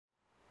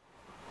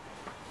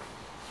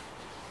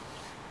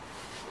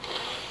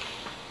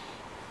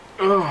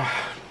Oh,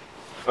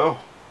 oh,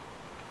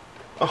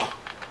 oh,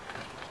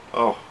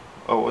 oh,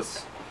 oh,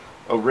 what's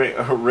a ring.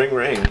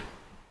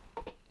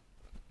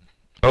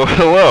 Oh,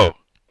 hello.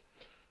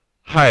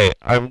 Hi,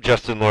 I'm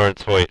Justin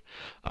Lawrence Hoyt.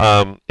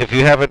 If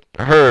you haven't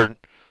heard,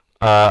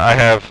 I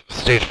have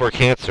stage 4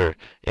 cancer,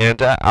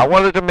 and I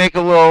wanted to make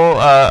a little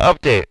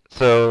update.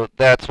 So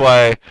that's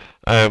why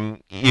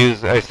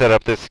I set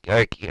up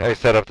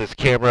this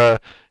camera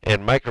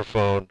and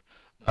microphone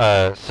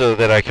so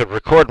that I could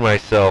record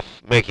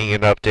myself making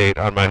an update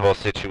on my whole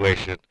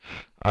situation.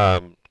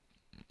 Um,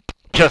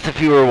 just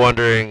if you were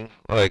wondering,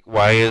 like,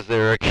 why is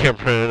there a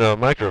camera and a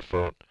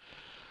microphone?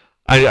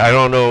 I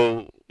don't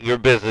know your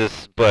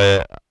business,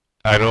 but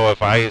I know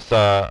if I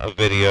saw a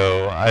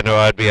video, I know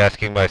I'd be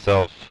asking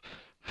myself,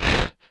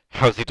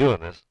 how's he doing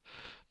this?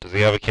 Does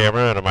he have a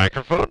camera and a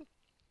microphone?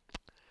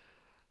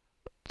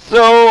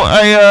 So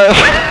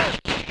I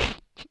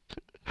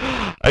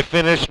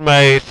finished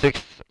my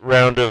sixth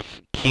round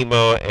of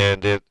chemo,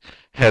 and it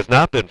has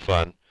not been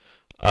fun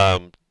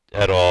um,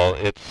 at all.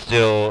 It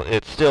still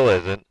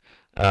isn't,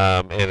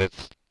 and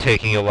it's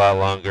taking a lot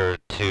longer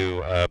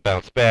to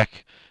bounce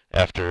back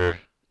after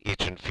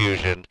each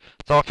infusion.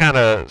 It's all kind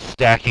of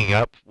stacking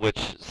up,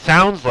 which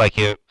sounds like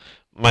it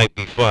might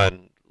be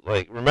fun.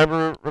 Like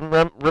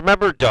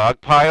remember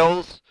dog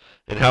piles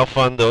and how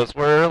fun those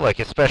were? Like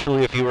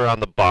especially if you were on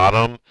the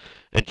bottom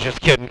and just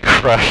getting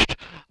crushed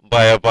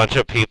by a bunch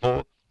of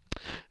people.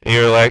 And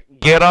you're like,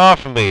 get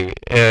off me!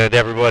 And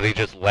everybody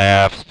just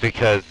laughs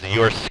because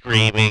you're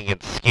screaming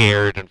and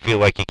scared and feel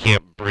like you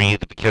can't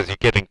breathe because you're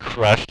getting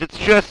crushed. It's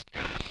just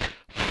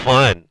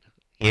fun,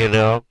 you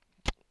know?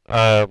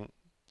 Um,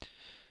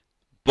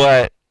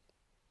 but,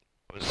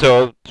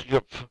 so,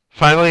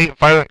 finally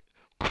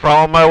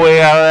crawling my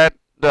way out of that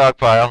dog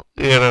pile,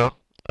 you know?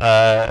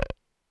 Uh,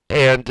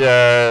 and,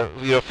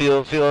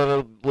 feeling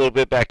a little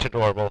bit back to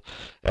normal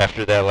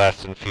after that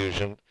last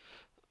infusion.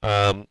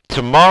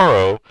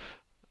 Tomorrow,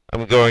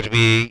 I'm going to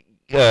be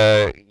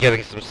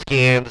getting some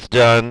scans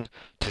done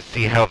to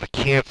see how the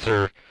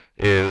cancer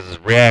is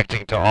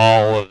reacting to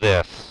all of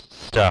this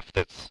stuff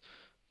that's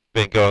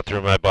been going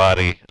through my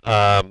body.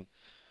 And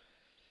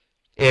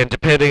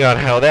depending on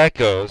how that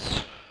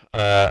goes,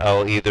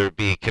 I'll either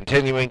be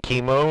continuing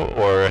chemo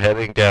or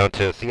heading down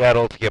to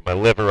Seattle to get my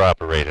liver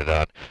operated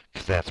on,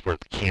 because that's where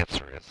the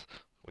cancer is.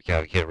 We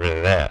gotta get rid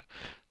of that.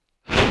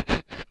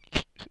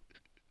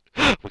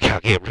 We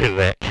gotta get rid of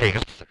that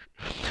cancer.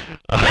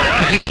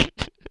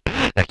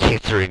 That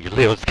cancer in your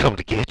liver's come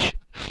to get you.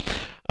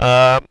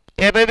 And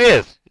it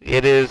is.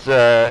 It is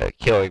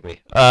killing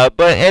me.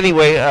 But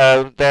anyway,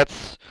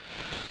 that's.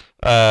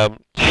 Oh,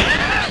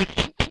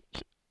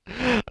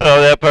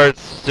 that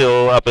part's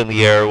still up in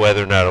the air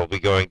whether or not I'll be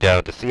going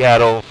down to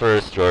Seattle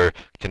first or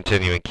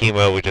continuing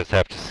chemo. We just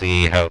have to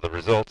see how the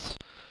results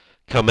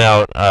come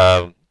out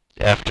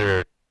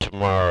after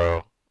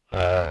tomorrow.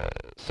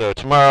 So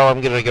tomorrow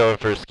I'm gonna go in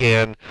for a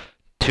scan.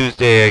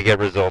 Tuesday I get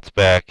results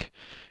back,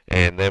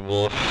 and then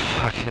we'll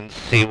fucking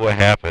see what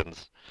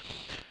happens.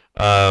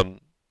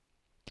 Um,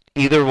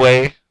 Either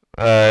way,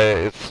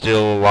 it's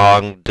still a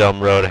long,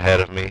 dumb road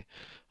ahead of me.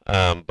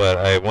 But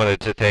I wanted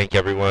to thank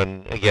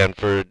everyone again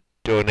for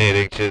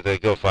donating to the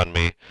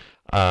GoFundMe.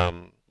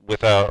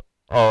 Without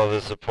all of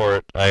the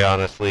support, I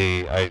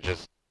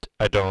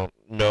don't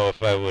know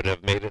if I would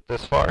have made it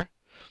this far.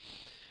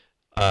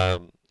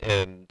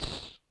 And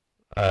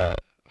uh,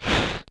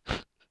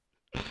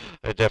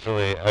 I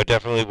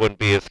definitely wouldn't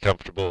be as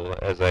comfortable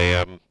as I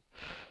am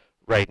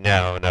right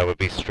now, and I would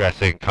be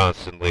stressing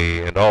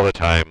constantly and all the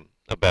time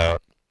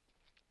about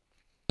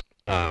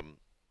um,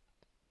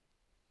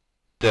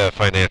 the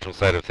financial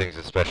side of things,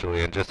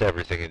 especially, and just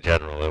everything in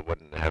general. It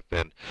wouldn't have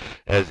been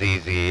as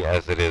easy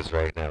as it is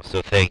right now.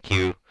 So thank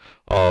you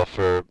all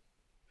for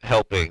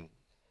helping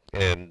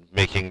and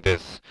making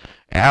this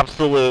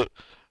absolute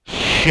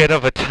shit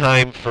of a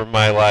time for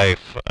my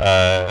life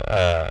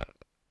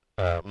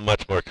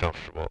much more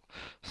comfortable.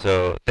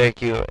 So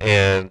thank you,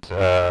 and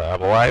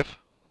I'm alive.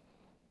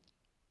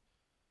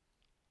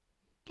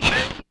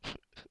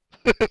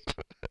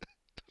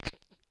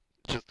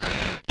 just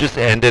just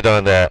end it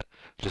on that.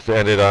 Just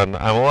end it on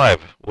I'm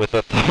alive with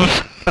a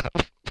thumbs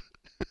up.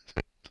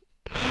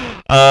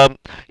 Um,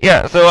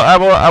 yeah, so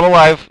I'm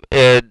alive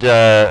and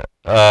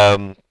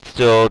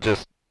still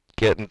just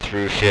getting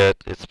through shit.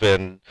 It's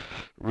been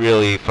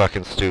really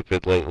fucking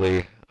stupid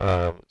lately.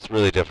 It's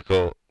really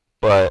difficult,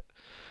 but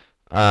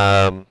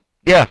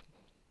yeah,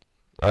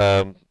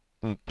 um,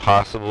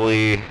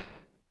 possibly.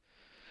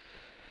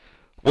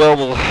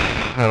 Well,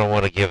 I don't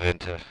want to give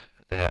into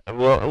that.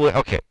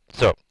 Okay,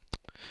 so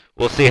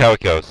we'll see how it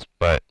goes,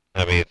 but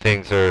I mean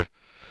things are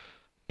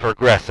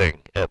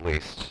progressing at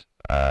least.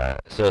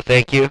 So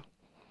thank you,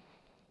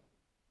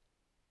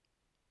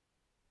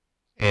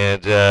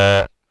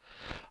 and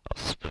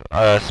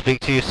I'll speak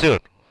to you soon.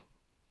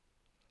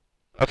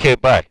 Okay,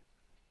 bye.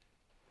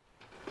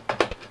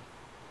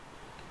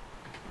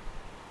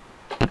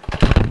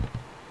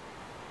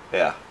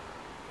 Yeah.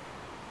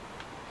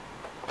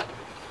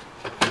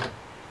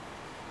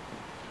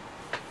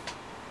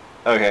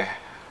 Okay.